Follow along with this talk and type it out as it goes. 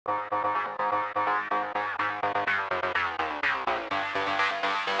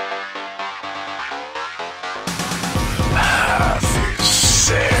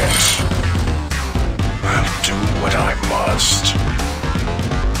must.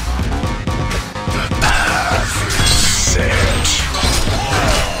 The path is set.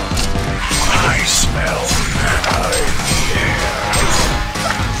 I smell and I hear.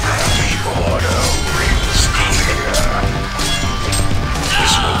 The order rings clear.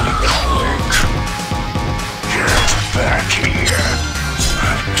 This will be quick. Get back here.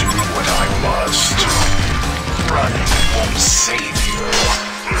 Do what I must. Running won't save you.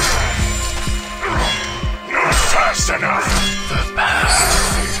 Not fast enough. The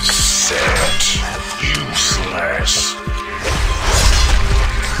path is set. Useless.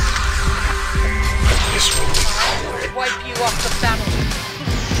 This will be quick. Wipe you off the battle.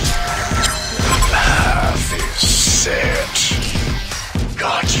 The path is set.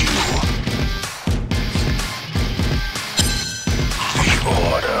 Got you. The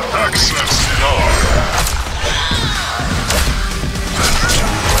order. Access order. Do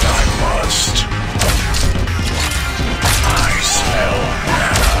what I must. I smell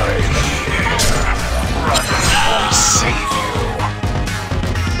and I hear. Running won't save you.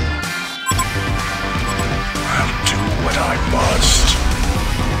 I'll do what I must.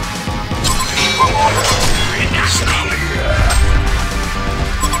 The order is clear.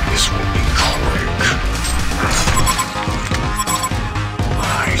 This will be quick.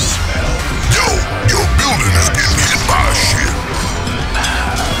 I smell. Yo, your building is getting hit by a ship. The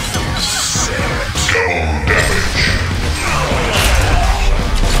path is set. Zone damage.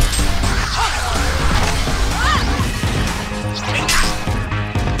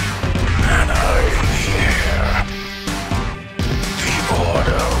 And I hear. The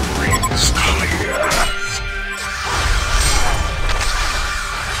order rings clear.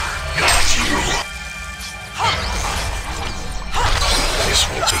 Got you. This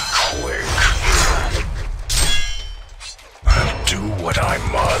will be quick. I'll do what I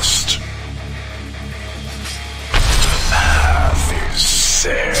must. The path is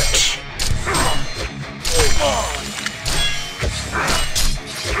set.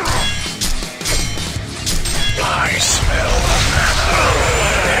 I smell and I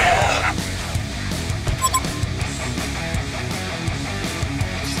hear.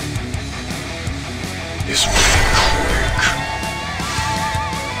 This will be quick.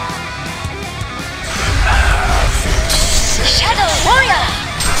 The path is set. Shadow Warrior!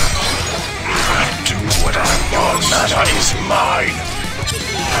 I'll do what I must. That is mine.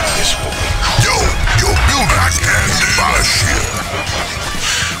 This will be quick. Yo, your building is getting hit by a ship.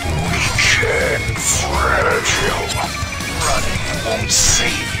 Weak and fragile. Running won't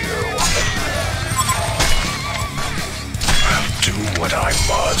save you. I'll do what I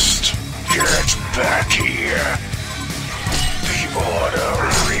must. Get back here. The order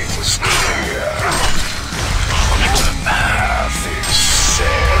rings clear. The path is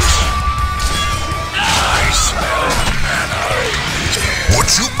set. I smell and I hear. What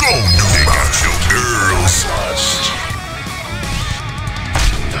you gonna do about your girls? Must.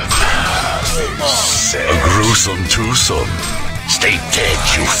 The path is set. A gruesome twosome. Stay dead,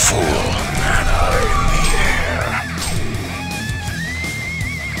 you fool. And I'm here.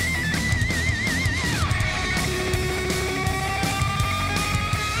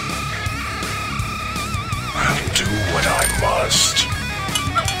 I'll do what I must.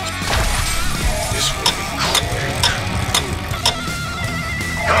 This will be quick.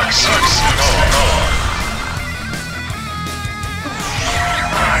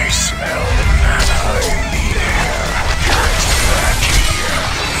 I smell and I hear. Get back here.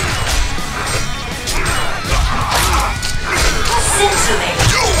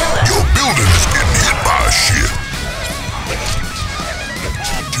 Yo, your building is getting hit by a ship.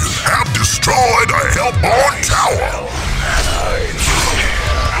 You have destroyed a Hellborn tower. And I hear.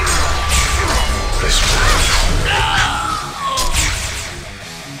 This will be quick.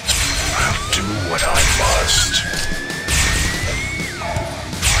 I'll do what I must.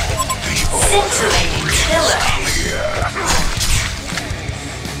 The order is clear.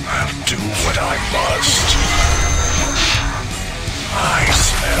 I'll do what I must. I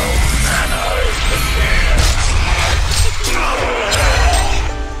smell and I hear.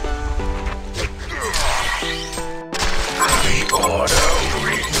 The order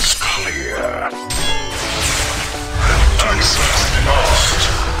rings clear. I'll do what I must.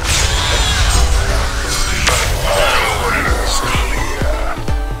 The order rings clear.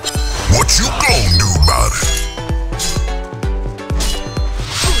 What you gonna do about it?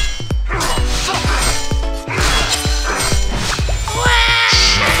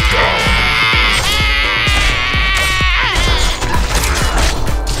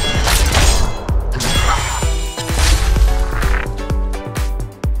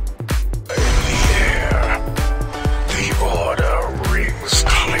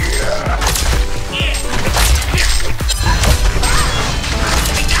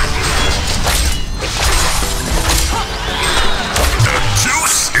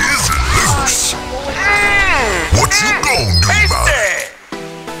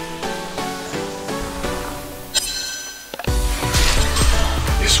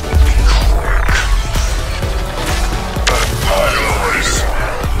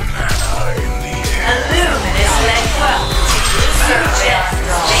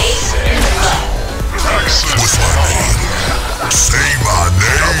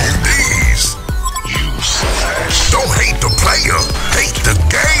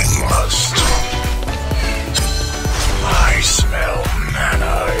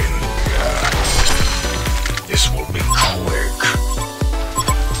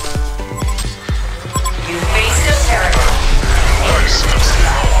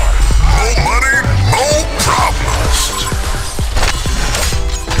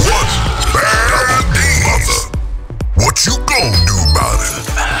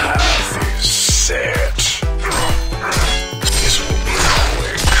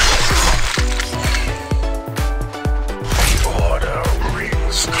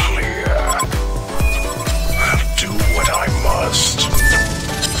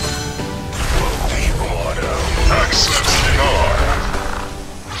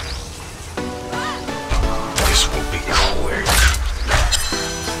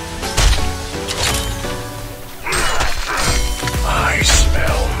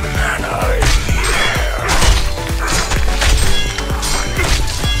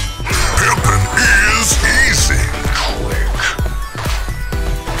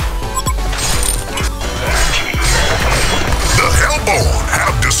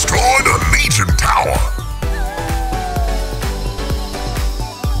 power.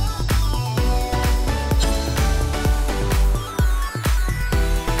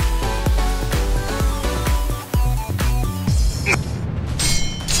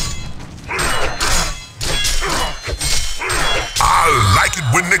 I like it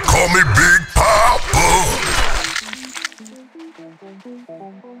when they call me Big Papa.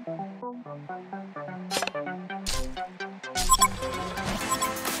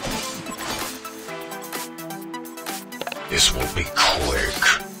 This will be quick.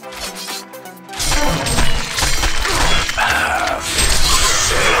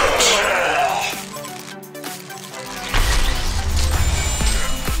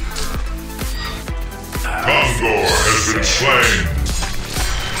 Kongor has been slain.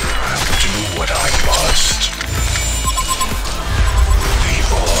 Do what I must. The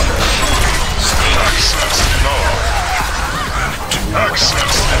order. Access denied.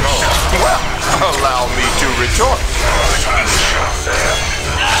 Access denied. Well, allow me to retort.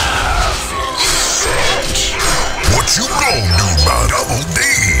 What you gonna do about double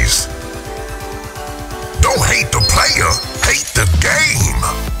D's? Don't hate the player, hate the game.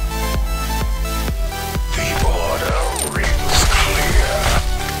 The order rings clear.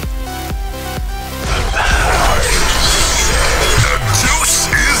 The power is set. The juice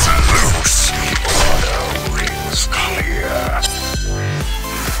is loose. The order rings clear.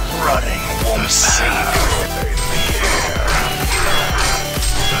 Running won't save you in the air.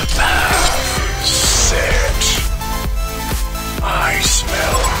 The path is set. I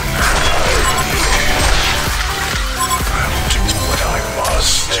smell I'll do what I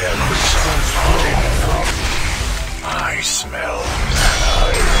must. I smell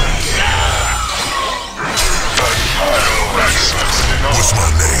What's my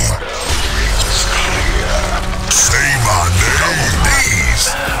name? Say my name. These.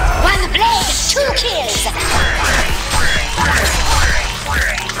 One blade, 2 kills.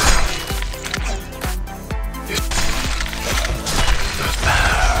 The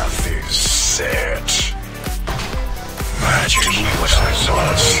path is set. Magic what I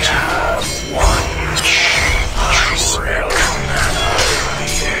must have. One I smell the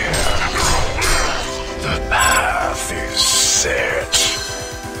air. The path is set.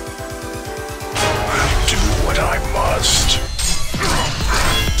 I'll do what I must.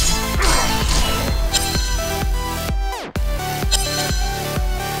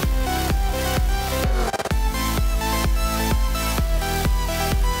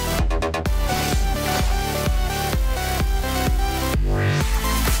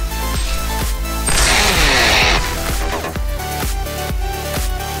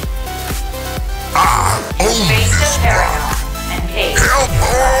 I own this rock.